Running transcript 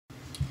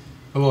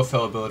Hello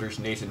fellow builders,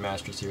 Nathan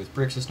Masters here with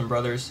Brick System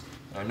Brothers.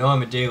 And I know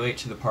I'm a day late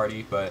to the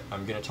party, but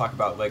I'm going to talk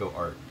about LEGO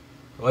art.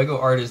 LEGO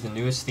art is the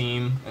newest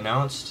theme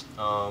announced.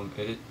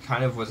 It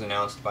kind of was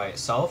announced by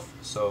itself,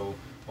 so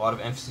a lot of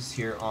emphasis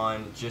here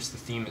on just the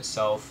theme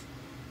itself.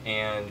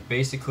 And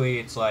basically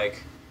it's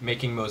like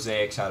making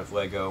mosaics out of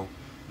LEGO.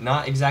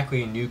 Not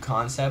exactly a new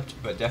concept,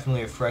 but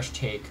definitely a fresh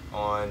take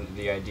on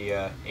the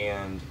idea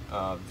and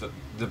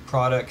the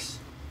products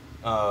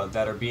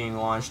that are being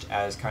launched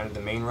as kind of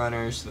the main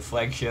runners, the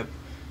flagship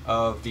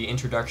of the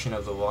introduction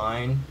of the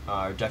line,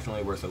 are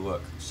definitely worth a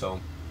look. So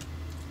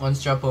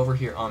let's jump over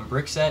here on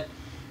Brickset,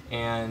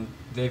 and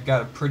they've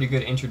got a pretty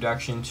good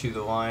introduction to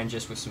the line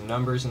just with some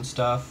numbers and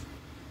stuff.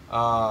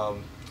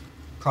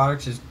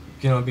 Product is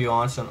going to be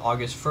launched on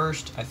August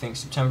 1st, I think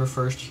September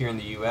 1st here in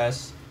the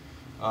US.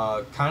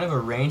 Kind of a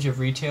range of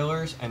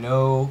retailers. I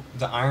know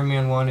the Iron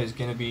Man one is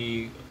going to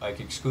be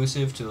like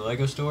exclusive to the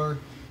LEGO store.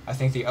 I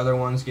think the other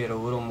ones get a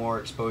little more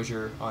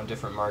exposure on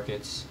different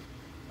markets.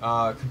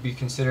 Could be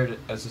considered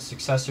as a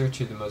successor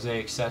to the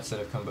mosaic sets that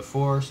have come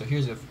before. So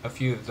here's a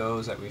few of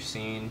those that we've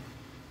seen.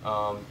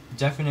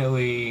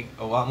 Definitely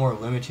a lot more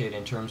limited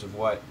in terms of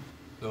what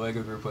the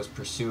LEGO group was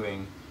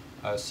pursuing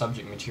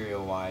subject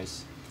material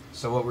wise.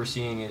 So what we're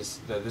seeing is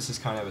that this is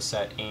kind of a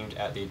set aimed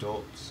at the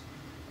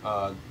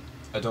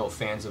adult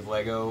fans of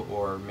LEGO,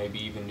 or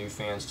maybe even new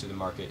fans to the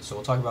market. So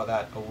we'll talk about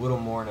that a little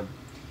more in a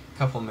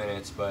couple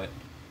minutes, but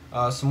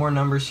some more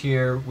numbers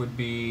here would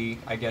be,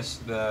 I guess,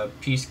 the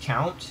piece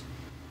count.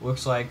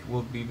 Looks like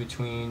will be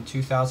between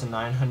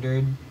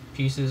 2,900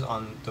 pieces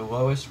on the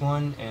lowest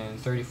one and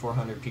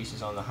 3,400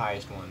 pieces on the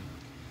highest one.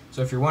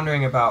 So if you're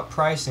wondering about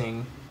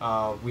pricing,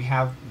 we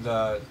have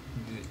the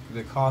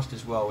cost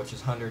as well, which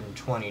is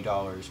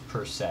 $120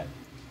 per set.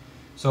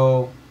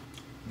 So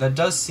that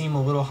does seem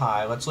a little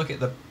high. Let's look at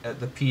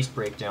the piece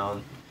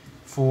breakdown.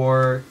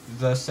 For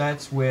the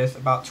sets with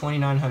about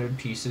 2,900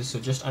 pieces, so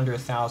just under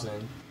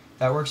 1,000,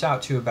 that works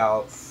out to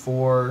about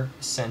 4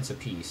 cents a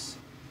piece.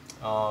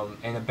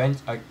 And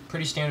a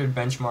pretty standard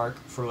benchmark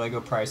for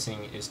LEGO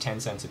pricing is 10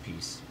 cents a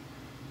piece.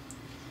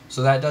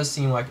 So that does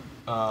seem like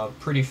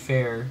pretty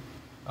fair.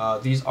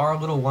 These are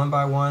little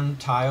 1x1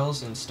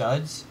 tiles and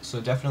studs,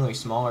 so definitely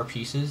smaller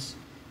pieces,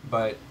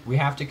 but we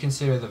have to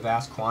consider the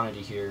vast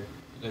quantity here.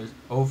 There's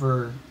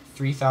over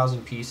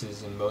 3,000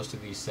 pieces in most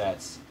of these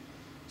sets,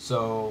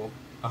 so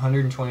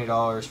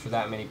 $120 for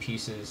that many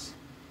pieces,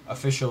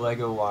 official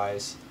LEGO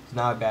wise, is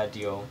not a bad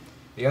deal.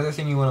 The other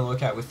thing you want to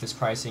look at with this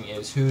pricing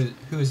is who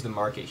is the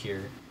market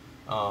here.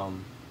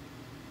 And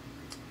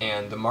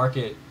the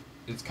market,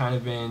 it's kind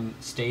of been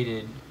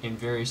stated in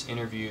various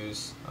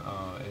interviews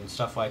and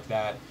stuff like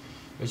that.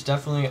 There's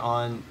definitely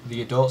on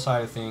the adult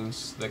side of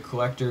things, the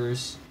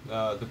collectors,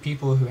 the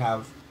people who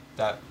have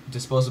that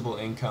disposable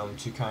income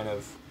to kind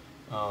of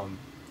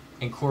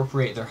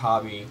incorporate their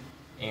hobby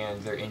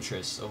and their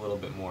interests a little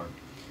bit more.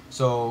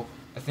 So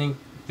I think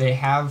they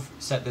have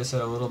set this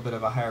at a little bit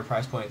of a higher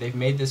price point. They've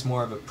made this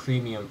more of a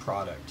premium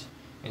product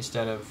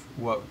instead of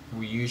what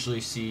we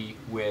usually see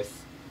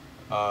with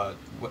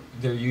what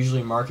they're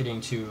usually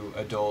marketing to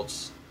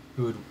adults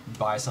who would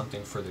buy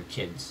something for their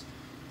kids.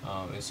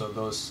 And so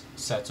those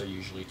sets are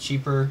usually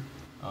cheaper.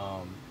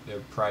 They're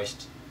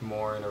priced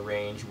more in a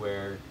range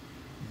where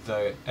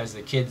as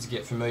the kids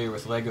get familiar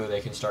with LEGO,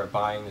 they can start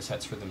buying the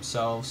sets for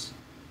themselves.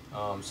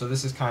 So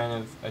this is kind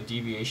of a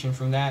deviation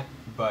from that,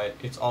 but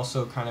it's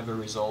also kind of a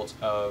result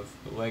of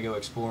LEGO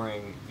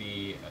exploring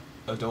the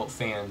adult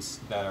fans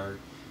that are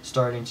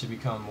starting to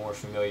become more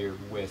familiar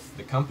with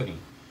the company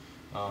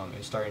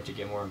and starting to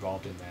get more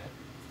involved in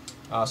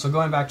that. So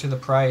going back to the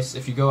price,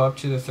 if you go up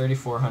to the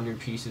 3,400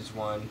 pieces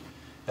one,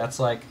 that's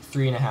like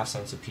 3.5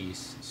 cents a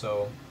piece.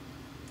 So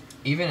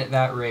even at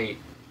that rate,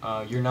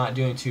 you're not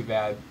doing too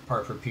bad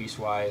part per piece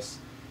wise.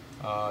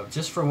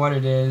 Just for what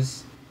it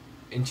is,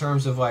 in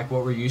terms of like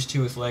what we're used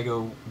to with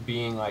LEGO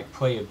being like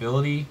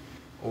playability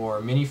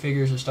or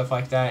minifigures or stuff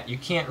like that, you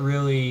can't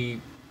really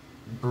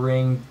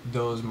bring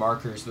those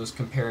markers, those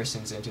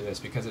comparisons into this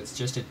because it's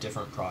just a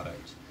different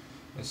product.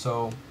 And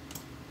so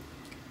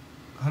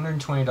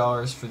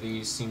 $120 for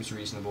these seems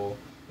reasonable,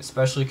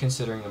 especially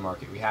considering the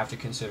market. We have to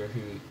consider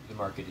who the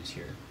market is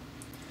here.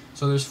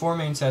 So there's 4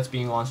 main sets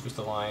being launched with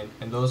the line,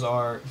 and those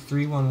are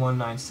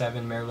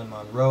 31197 Marilyn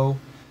Monroe,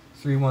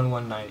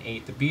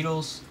 31198 The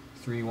Beatles,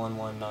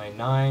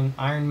 31199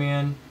 Iron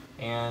Man,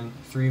 and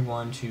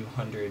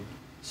 31200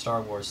 Star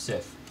Wars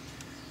Sith.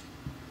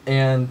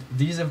 And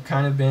these have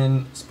kind of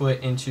been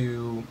split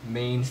into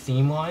main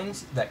theme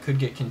lines that could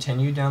get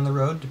continued down the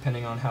road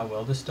depending on how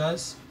well this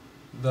does.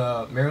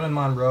 The Marilyn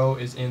Monroe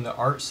is in the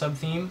art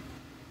sub-theme,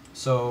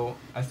 so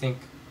I think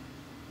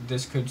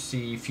this could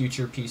see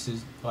future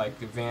pieces like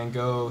the Van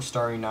Gogh,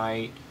 Starry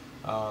Night,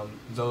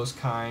 those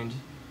kind,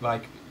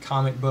 like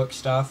comic book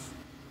stuff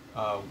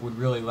would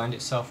really lend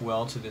itself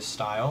well to this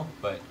style,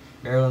 but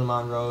Marilyn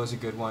Monroe is a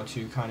good one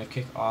to kind of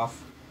kick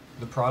off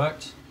the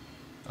product.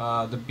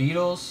 The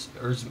Beatles,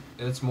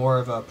 it's more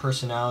of a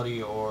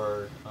personality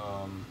or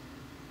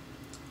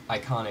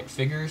iconic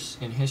figures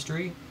in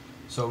history,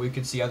 so we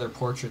could see other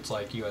portraits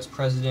like U.S.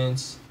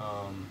 presidents,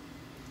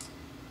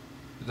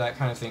 that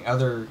kind of thing.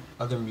 Other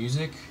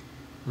music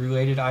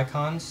related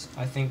icons,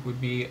 I think, would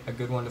be a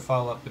good one to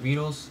follow up the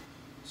Beatles.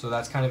 So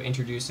that's kind of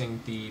introducing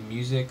the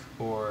music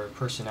or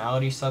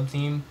personality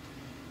sub-theme.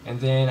 And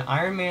then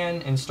Iron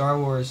Man and Star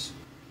Wars,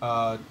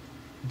 the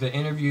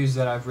interviews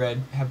that I've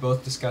read have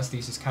both discussed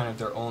these as kind of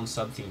their own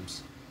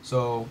sub-themes.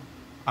 So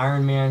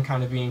Iron Man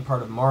kind of being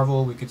part of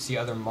Marvel, we could see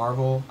other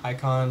Marvel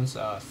icons,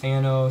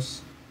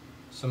 Thanos,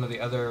 some of the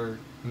other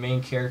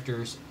main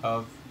characters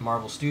of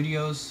Marvel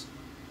Studios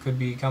could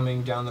be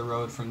coming down the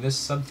road from this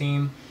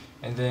sub-theme.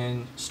 And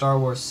then Star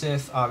Wars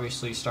Sith,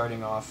 obviously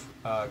starting off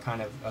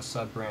kind of a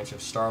sub-branch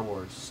of Star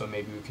Wars. So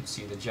maybe we could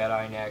see the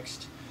Jedi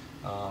next.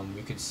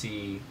 We could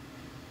see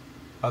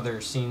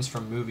other scenes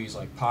from movies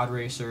like pod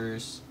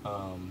racers,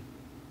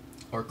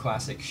 or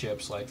classic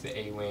ships like the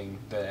A-Wing,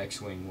 the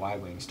X-Wing,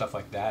 Y-Wing, stuff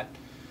like that.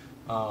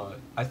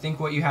 I think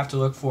what you have to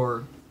look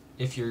for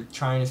if you're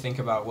trying to think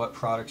about what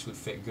products would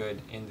fit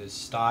good in this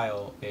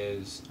style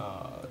is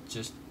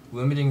just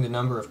limiting the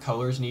number of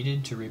colors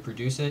needed to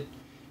reproduce it,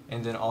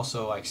 and then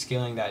also like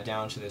scaling that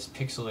down to this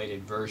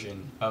pixelated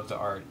version of the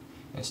art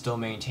and still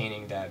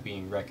maintaining that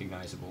being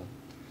recognizable.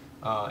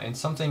 And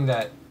something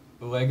that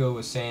Lego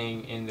was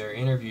saying in their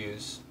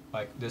interviews,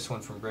 like this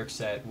one from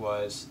Brickset,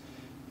 was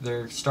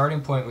their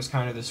starting point was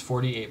kind of this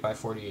 48 by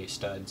 48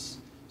 studs.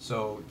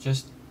 So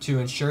just to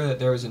ensure that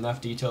there was enough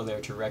detail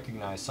there to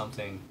recognize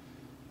something,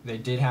 they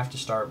did have to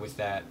start with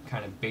that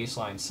kind of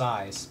baseline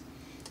size.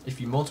 If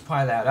you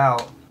multiply that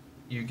out,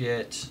 you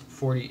get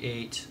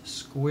 48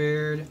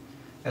 squared.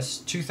 That's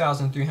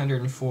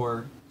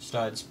 2,304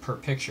 studs per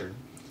picture,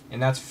 and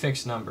that's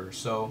fixed number.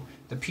 So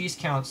the piece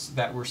counts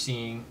that we're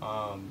seeing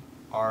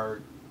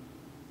are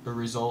a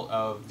result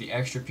of the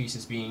extra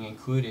pieces being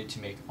included to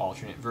make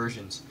alternate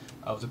versions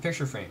of the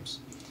picture frames,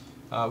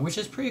 which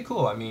is pretty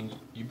cool. I mean,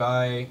 you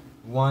buy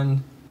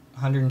one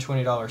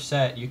 $120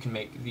 set, you can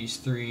make these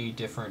 3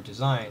 different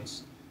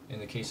designs. In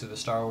the case of the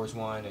Star Wars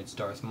one, it's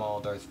Darth Maul,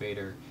 Darth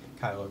Vader,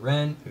 Kylo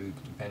Ren, who,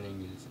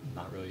 depending, is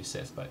not really a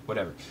Sith, but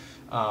whatever.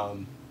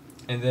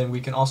 And then we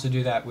can also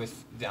do that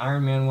with the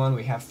Iron Man one.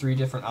 We have 3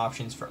 different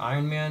options for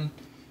Iron Man.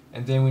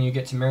 And then when you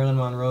get to Marilyn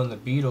Monroe and the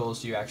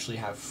Beatles, you actually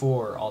have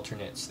 4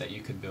 alternates that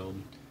you could build,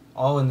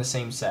 all in the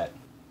same set.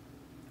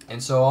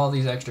 And so all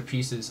these extra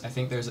pieces, I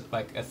think there's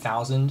like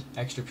 1,000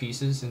 extra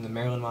pieces in the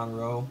Marilyn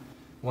Monroe.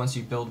 Once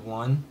you build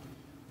one,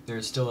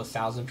 there's still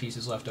 1,000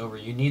 pieces left over.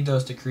 You need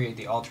those to create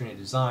the alternate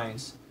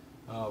designs,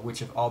 which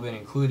have all been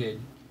included.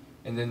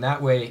 And then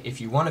that way,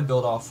 if you want to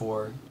build all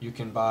 4, you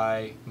can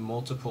buy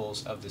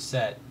multiples of the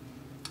set.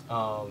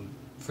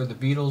 For the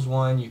Beatles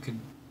one,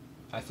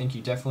 I think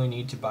you definitely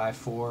need to buy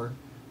 4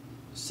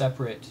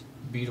 separate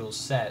Beatles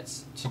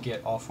sets to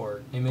get all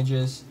 4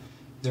 images.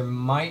 There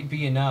might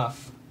be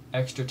enough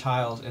extra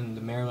tiles in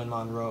the Marilyn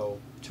Monroe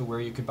to where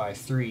you could buy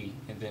 3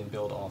 and then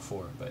build all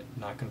 4, but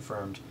not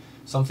confirmed.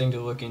 Something to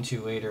look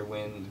into later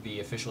when the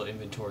official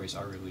inventories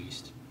are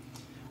released.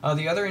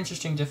 The other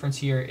interesting difference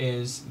here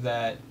is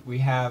that we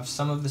have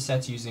some of the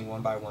sets using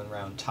 1x1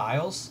 round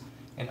tiles,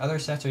 and other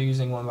sets are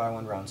using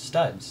 1x1 round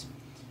studs.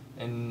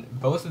 And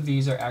both of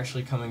these are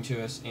actually coming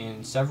to us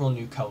in several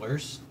new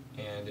colors,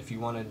 and if you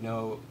want to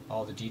know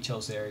all the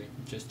details there,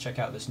 just check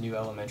out this new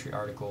Elementary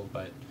article.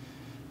 But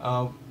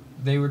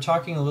they were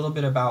talking a little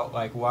bit about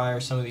like why are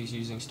some of these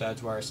using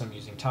studs, why are some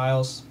using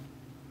tiles.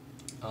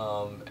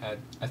 I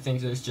think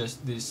there's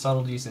just these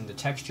subtleties in the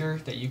texture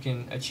that you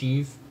can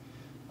achieve.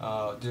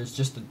 There's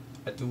just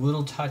a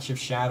little touch of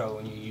shadow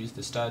when you use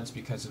the studs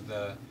because of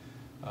the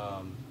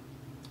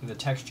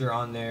texture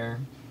on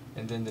there.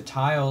 And then the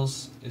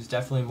tiles is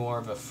definitely more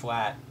of a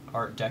flat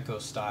Art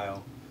Deco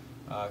style,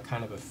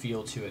 kind of a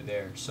feel to it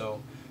there.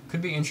 So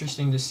could be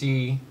interesting to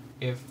see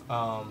if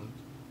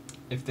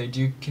they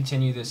do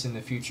continue this in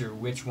the future,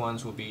 which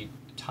ones will be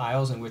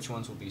tiles and which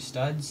ones will be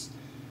studs.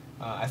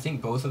 I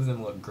think both of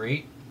them look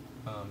great.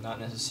 I don't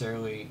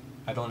necessarily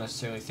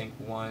think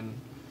one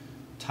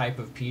type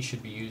of piece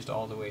should be used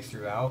all the way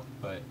throughout,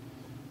 but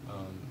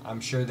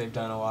I'm sure they've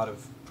done a lot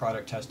of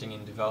product testing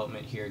and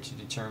development here to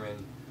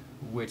determine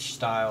which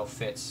style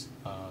fits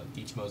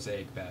each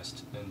mosaic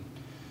best. And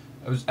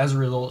as a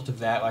result of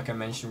that, like I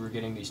mentioned, we're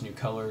getting these new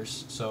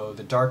colors. So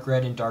the dark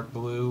red and dark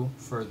blue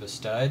for the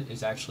stud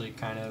is actually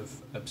kind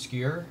of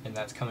obscure, and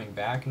that's coming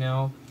back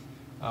now.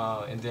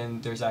 And then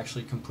there's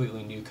actually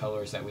completely new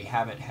colors that we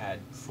haven't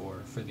had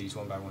before for these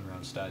 1x1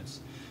 round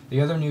studs.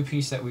 The other new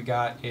piece that we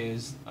got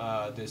is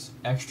this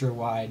extra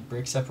wide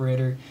brick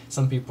separator.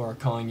 Some people are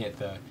calling it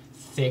the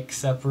thick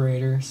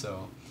separator,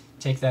 so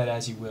take that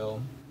as you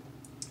will.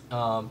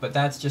 But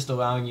that's just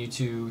allowing you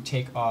to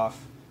take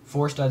off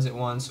 4 studs at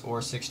once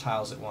or 6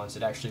 tiles at once.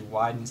 It actually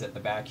widens at the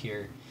back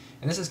here.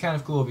 And this is kind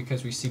of cool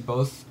because we see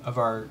both of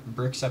our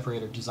brick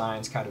separator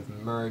designs kind of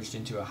merged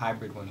into a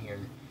hybrid one here.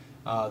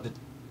 The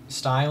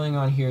styling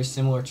on here is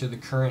similar to the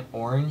current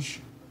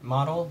orange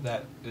model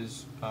that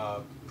is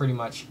pretty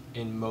much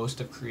in most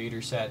of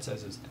creator sets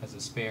as a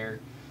spare.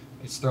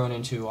 It's thrown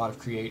into a lot of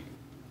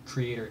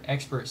creator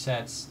expert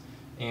sets,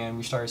 and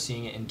we started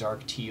seeing it in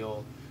dark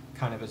teal,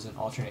 kind of as an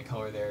alternate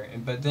color there.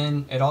 But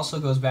then it also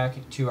goes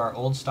back to our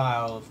old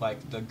style of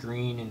like the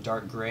green and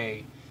dark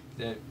gray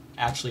that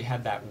actually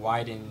had that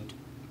widened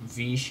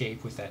V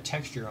shape with that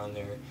texture on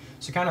there.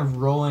 So kind of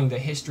rolling the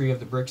history of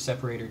the brick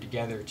separator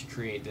together to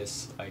create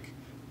this like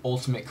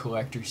ultimate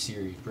collector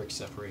series brick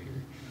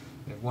separator.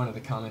 And one of the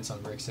comments on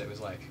Brickset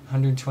was like,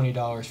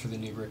 $120 for the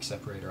new brick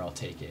separator, I'll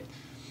take it.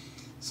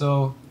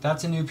 So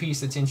that's a new piece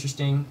that's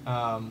interesting,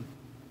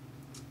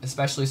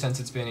 especially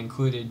since it's been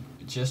included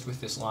just with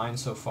this line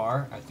so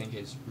far. I think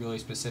it's really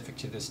specific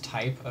to this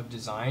type of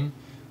design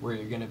where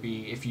you're going to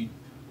be, if you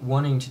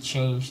wanting to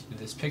change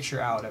this picture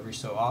out every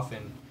so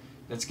often,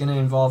 that's going to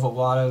involve a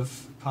lot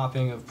of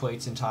popping of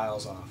plates and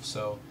tiles off.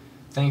 So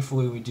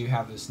thankfully we do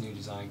have this new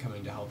design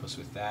coming to help us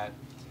with that.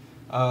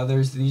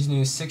 There's these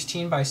new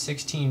 16 by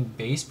 16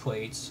 base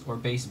plates, or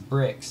base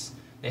bricks.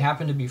 They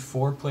happen to be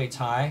 4 plates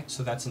high,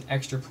 so that's an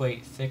extra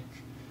plate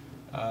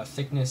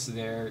thickness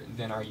there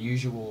than our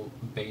usual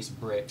base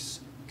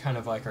bricks, kind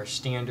of like our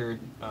standard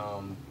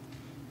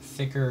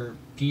thicker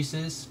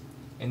pieces.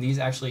 And these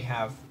actually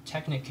have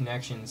Technic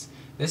connections.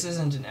 This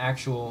isn't an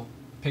actual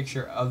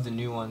picture of the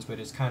new ones, but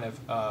it's kind of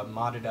a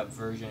modded up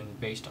version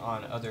based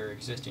on other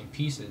existing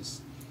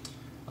pieces.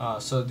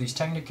 So these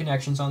Technic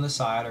connections on the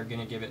side are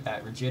going to give it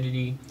that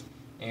rigidity,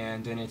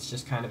 and then it's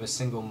just kind of a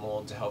single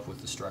mold to help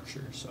with the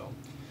structure. So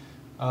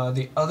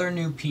the other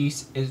new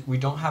piece is, we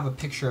don't have a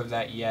picture of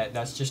that yet.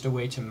 That's just a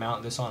way to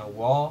mount this on a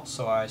wall,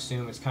 so I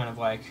assume it's kind of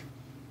like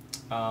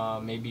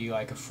maybe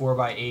like a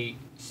 4x8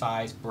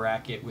 size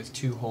bracket with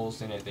 2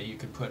 holes in it that you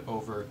could put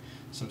over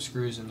some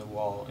screws in the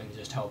wall and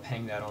just help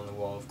hang that on the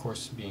wall, of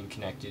course being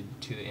connected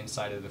to the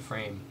inside of the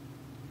frame.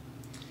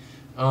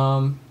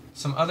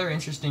 Some other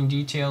interesting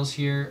details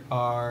here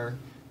are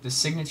the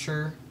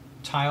signature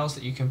tiles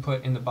that you can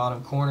put in the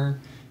bottom corner.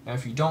 Now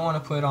if you don't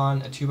want to put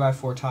on a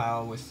 2x4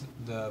 tile with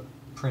the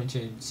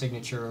printed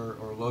signature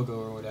or logo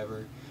or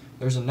whatever,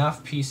 there's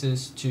enough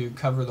pieces to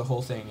cover the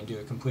whole thing and do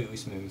it completely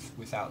smooth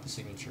without the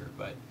signature.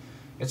 But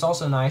it's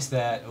also nice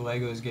that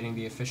LEGO is getting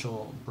the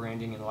official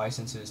branding and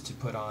licenses to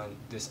put on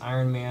this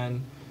Iron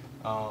Man.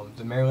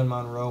 The Marilyn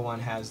Monroe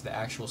one has the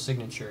actual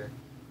signature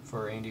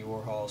for Andy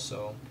Warhol,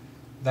 so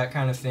that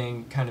kind of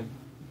thing kind of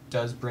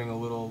does bring a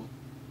little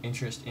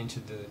interest into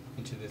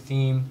the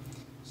theme.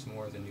 Some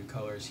more of the new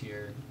colors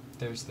here.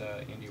 There's the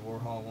Andy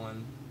Warhol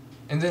one.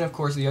 And then of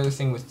course the other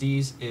thing with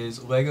these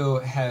is LEGO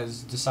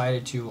has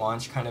decided to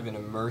launch kind of an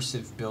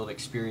immersive build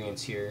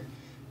experience here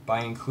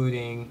by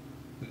including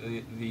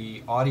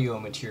the audio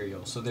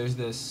material. So there's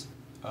this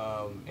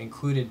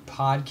included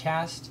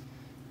podcast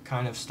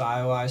kind of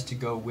stylized to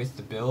go with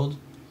the build.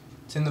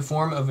 It's in the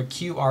form of a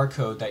QR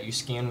code that you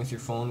scan with your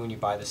phone when you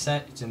buy the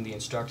set. It's in the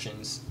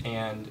instructions,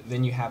 and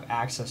then you have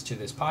access to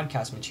this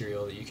podcast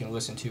material that you can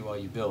listen to while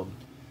you build.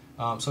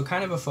 So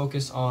kind of a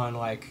focus on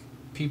like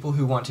people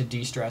who want to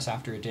de-stress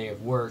after a day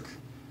of work.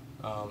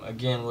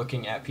 Again,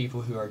 looking at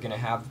people who are going to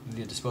have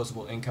the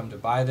disposable income to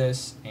buy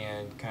this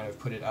and kind of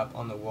put it up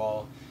on the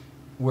wall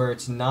where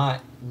it's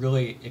not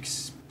really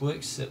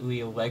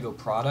explicitly a LEGO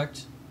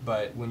product,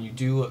 but when you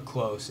do look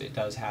close, it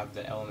does have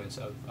the elements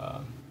of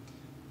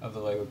the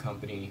LEGO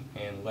company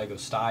and LEGO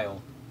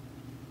style.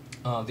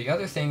 The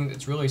other thing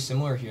that's really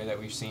similar here that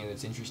we've seen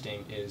that's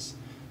interesting is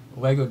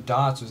LEGO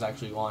Dots was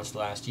actually launched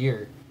last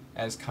year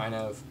as kind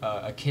of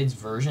a kid's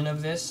version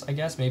of this, I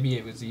guess. Maybe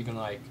it was even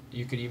like,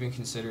 you could even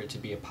consider it to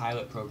be a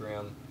pilot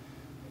program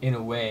in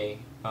a way,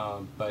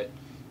 but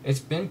it's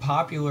been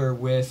popular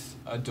with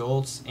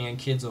adults and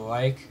kids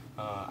alike.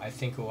 I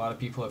think a lot of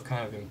people have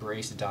kind of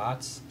embraced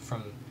Dots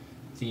from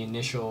the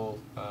initial,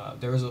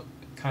 there was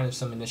kind of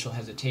some initial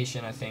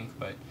hesitation, I think,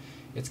 but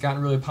it's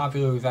gotten really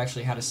popular. We've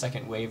actually had a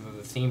second wave of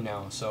the theme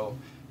now, so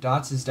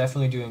Dots is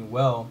definitely doing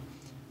well.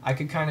 I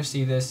could kind of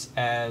see this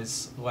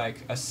as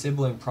like a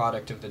sibling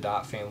product of the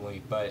Dot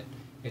family, but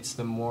it's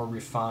the more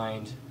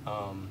refined,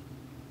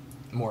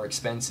 more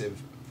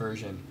expensive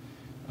version,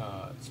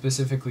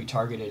 specifically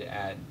targeted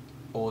at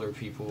older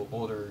people,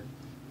 older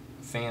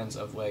fans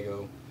of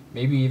LEGO,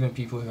 maybe even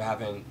people who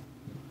haven't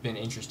been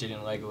interested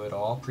in LEGO at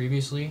all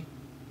previously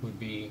would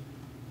be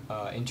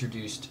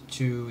introduced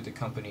to the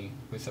company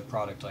with a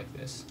product like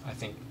this. I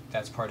think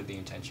that's part of the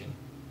intention.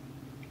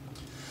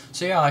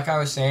 So yeah, like I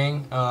was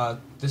saying,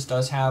 this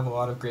does have a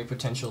lot of great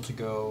potential to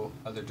go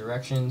other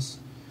directions,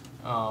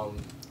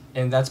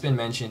 and that's been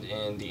mentioned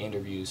in the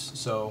interviews.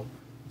 So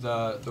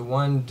the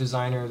one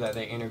designer that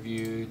they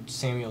interviewed,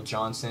 Samuel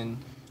Johnson,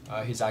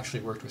 he's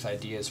actually worked with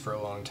ideas for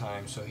a long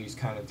time, so he's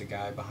kind of the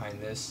guy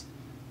behind this.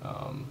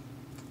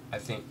 I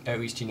think at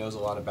least he knows a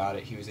lot about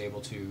it. He was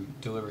able to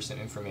deliver some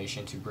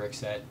information to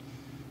Brickset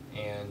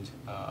and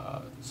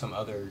some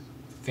other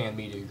fan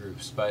media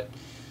groups, but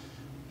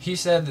he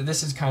said that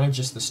this is kind of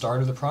just the start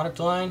of the product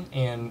line,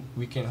 and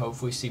we can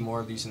hopefully see more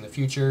of these in the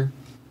future.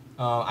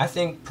 I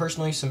think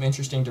personally some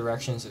interesting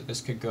directions that this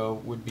could go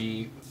would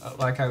be,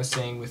 like I was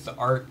saying with the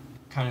art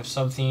kind of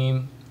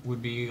sub-theme,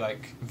 would be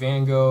like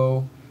Van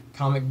Gogh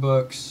comic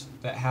books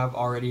that have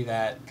already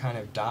that kind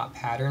of dot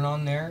pattern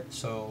on there.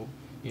 So,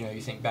 you know,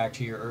 you think back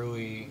to your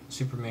early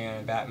Superman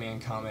and Batman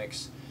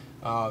comics,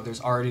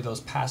 There's already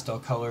those pastel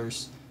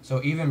colors.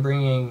 So even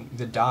bringing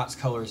the dots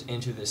colors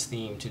into this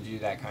theme to do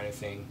that kind of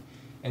thing.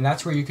 And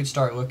that's where you could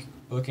start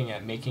looking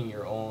at making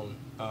your own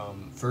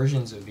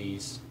versions of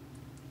these.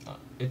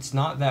 It's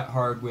not that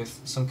hard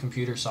with some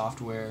computer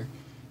software.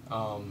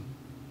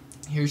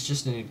 Here's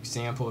just an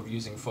example of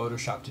using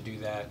Photoshop to do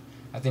that.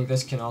 I think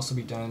this can also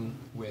be done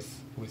with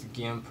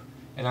GIMP.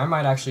 And I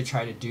might actually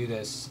try to do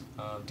this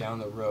down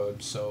the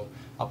road. So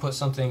I'll put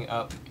something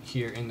up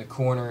here in the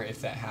corner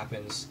if that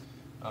happens.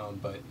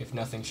 But if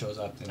nothing shows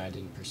up, then I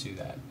didn't pursue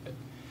that.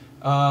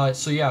 But,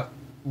 so yeah,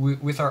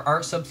 with our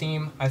art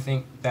sub-theme, I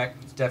think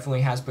that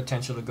definitely has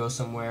potential to go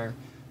somewhere.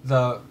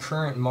 The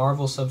current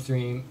Marvel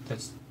sub-theme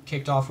that's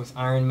kicked off with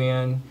Iron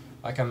Man,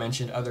 like I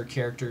mentioned, other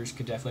characters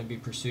could definitely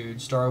be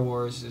pursued. Star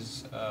Wars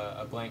is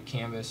a blank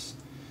canvas.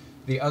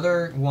 The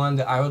other one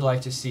that I would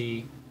like to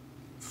see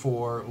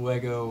for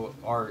LEGO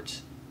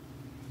art,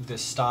 the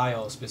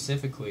style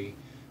specifically,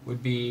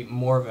 would be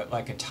more of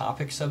like a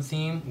topic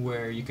sub-theme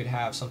where you could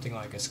have something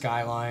like a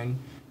skyline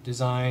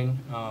design,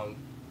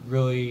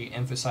 really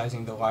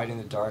emphasizing the light and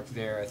the dark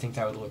there. I think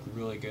that would look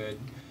really good.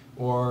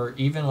 Or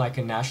even like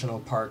a national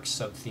park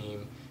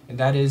sub-theme. And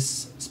that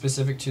is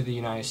specific to the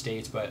United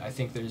States, but I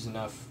think there's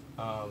enough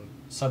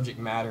subject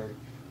matter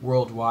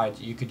worldwide.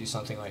 You could do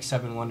something like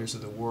Seven Wonders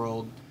of the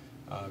World,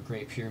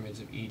 Great Pyramids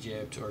of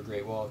Egypt, or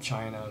Great Wall of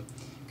China.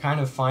 Kind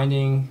of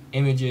finding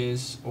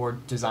images or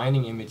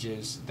designing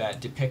images that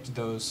depict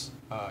those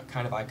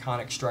kind of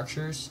iconic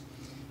structures,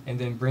 and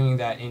then bringing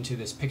that into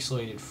this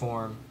pixelated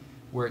form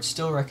where it's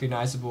still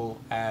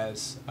recognizable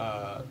as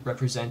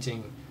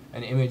representing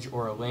an image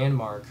or a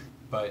landmark,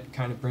 but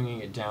kind of bringing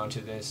it down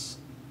to this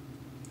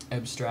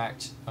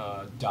abstract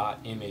dot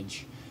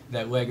image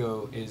that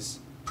LEGO is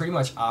pretty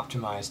much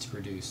optimized to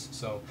produce.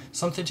 So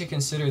something to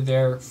consider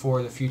there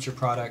for the future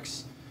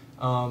products.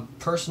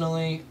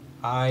 Personally,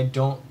 I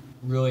don't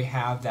really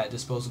have that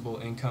disposable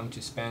income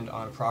to spend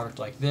on a product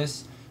like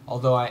this,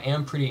 although I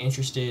am pretty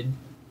interested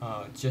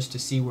just to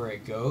see where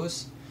it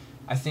goes.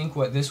 I think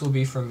what this will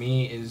be for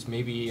me is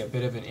maybe a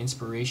bit of an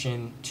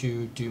inspiration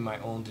to do my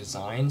own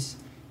designs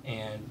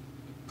and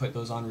put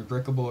those on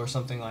Rubricable or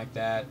something like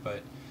that.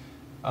 But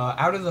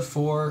out of the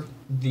four,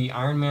 the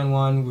Iron Man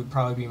one would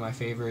probably be my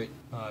favorite,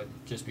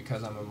 just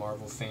because I'm a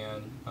Marvel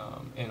fan,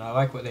 and I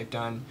like what they've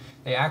done.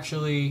 They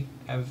actually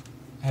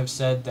have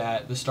said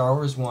that the Star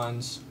Wars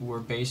ones were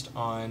based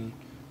on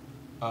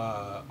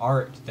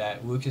art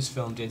that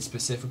Lucasfilm did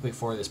specifically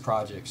for this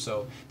project.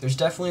 So there's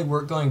definitely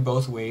work going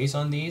both ways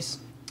on these.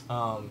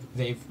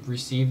 They've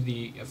received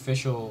the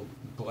official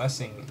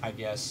blessing, I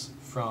guess,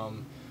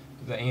 from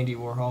the Andy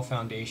Warhol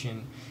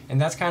Foundation,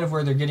 and that's kind of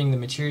where they're getting the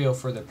material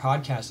for their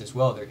podcast as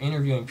well. They're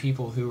interviewing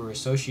people who are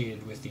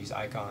associated with these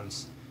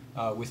icons,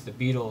 with the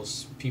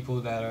Beatles,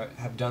 people that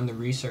have done the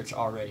research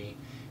already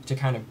to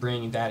kind of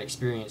bring that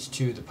experience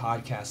to the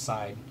podcast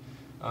side.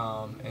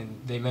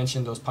 And they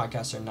mentioned those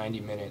podcasts are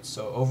 90 minutes,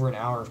 so over an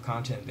hour of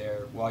content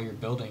there while you're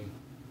building.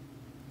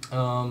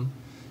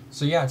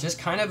 So yeah, just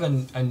kind of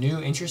a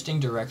new, interesting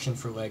direction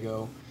for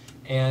LEGO,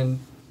 and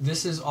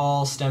this is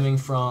all stemming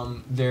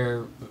from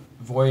their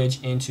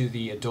voyage into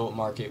the adult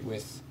market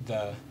with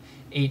the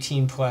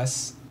 18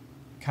 plus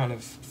kind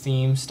of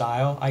theme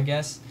style, I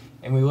guess.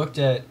 And we looked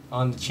at,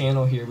 on the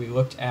channel here, we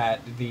looked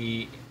at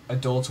the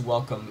Adults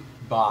Welcome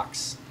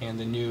box and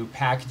the new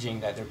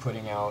packaging that they're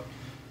putting out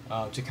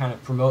to kind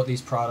of promote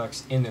these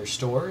products in their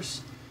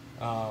stores.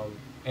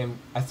 And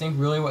I think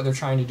really what they're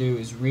trying to do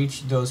is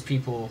reach those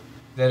people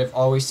that have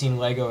always seen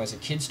LEGO as a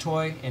kid's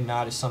toy and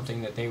not as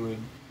something that they would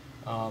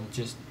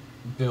just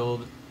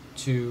build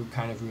to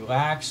kind of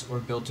relax or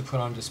build to put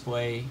on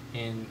display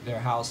in their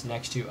house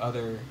next to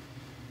other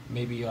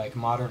maybe like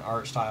modern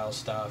art style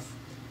stuff.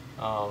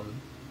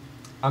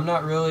 I'm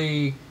not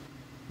really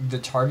the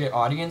target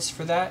audience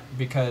for that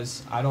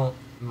because I don't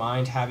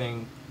mind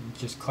having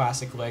just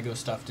classic LEGO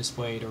stuff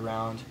displayed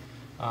around.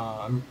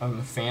 I'm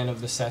a fan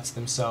of the sets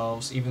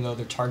themselves, even though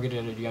they're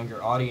targeted at a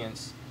younger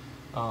audience.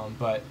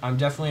 But I'm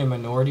definitely a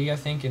minority, I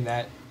think, in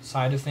that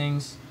side of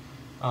things.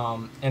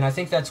 And I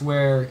think that's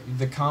where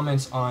the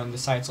comments on the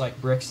sites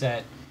like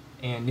Brickset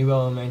and New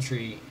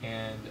Elementary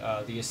and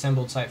the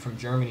Assembled site from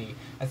Germany,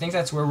 I think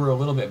that's where we're a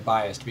little bit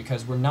biased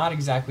because we're not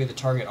exactly the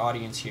target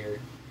audience here.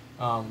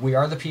 We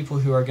are the people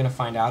who are going to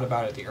find out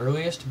about it the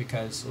earliest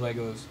because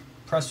LEGO's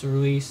press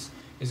release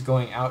is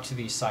going out to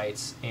these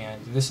sites,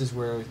 and this is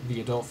where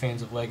the adult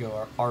fans of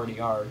LEGO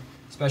already are,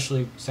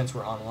 especially since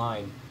we're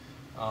online.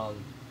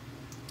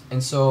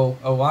 And so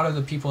a lot of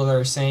the people that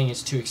are saying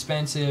it's too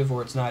expensive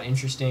or it's not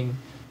interesting,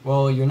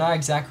 well, you're not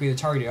exactly the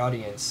target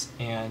audience,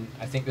 and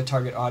I think the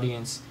target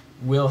audience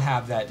will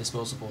have that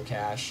disposable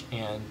cash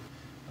and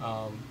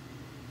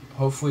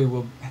hopefully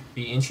will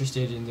be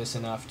interested in this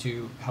enough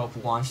to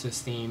help launch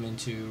this theme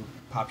into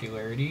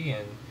popularity.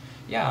 And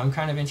yeah, I'm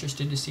kind of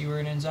interested to see where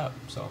it ends up.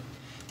 So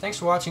thanks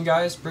for watching,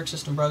 guys. Brick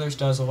System Brothers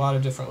does a lot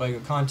of different LEGO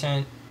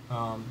content.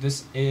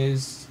 This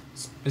is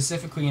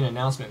specifically an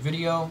announcement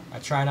video. I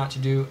try not to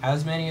do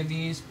as many of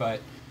these, but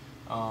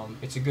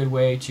it's a good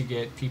way to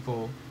get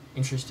people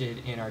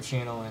interested in our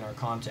channel and our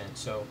content.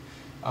 So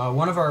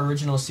One of our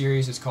original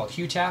series is called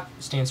HUTAP,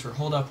 stands for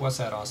Hold Up, What's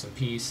That Awesome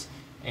Piece?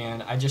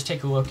 And I just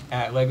take a look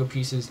at Lego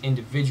pieces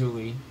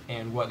individually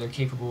and what they're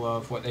capable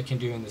of, what they can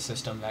do in the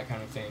system, that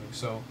kind of thing.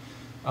 So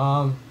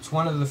it's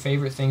one of the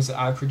favorite things that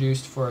I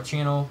produced for our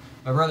channel.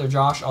 My brother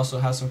Josh also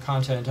has some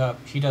content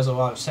up. He does a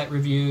lot of set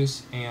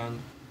reviews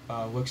and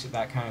looks at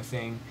that kind of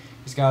thing.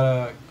 He's got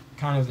a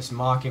kind of this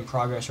mock in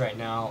progress right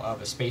now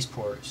of a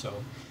spaceport. So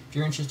if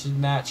you're interested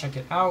in that, check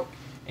it out.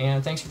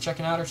 And thanks for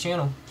checking out our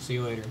channel. See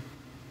you later.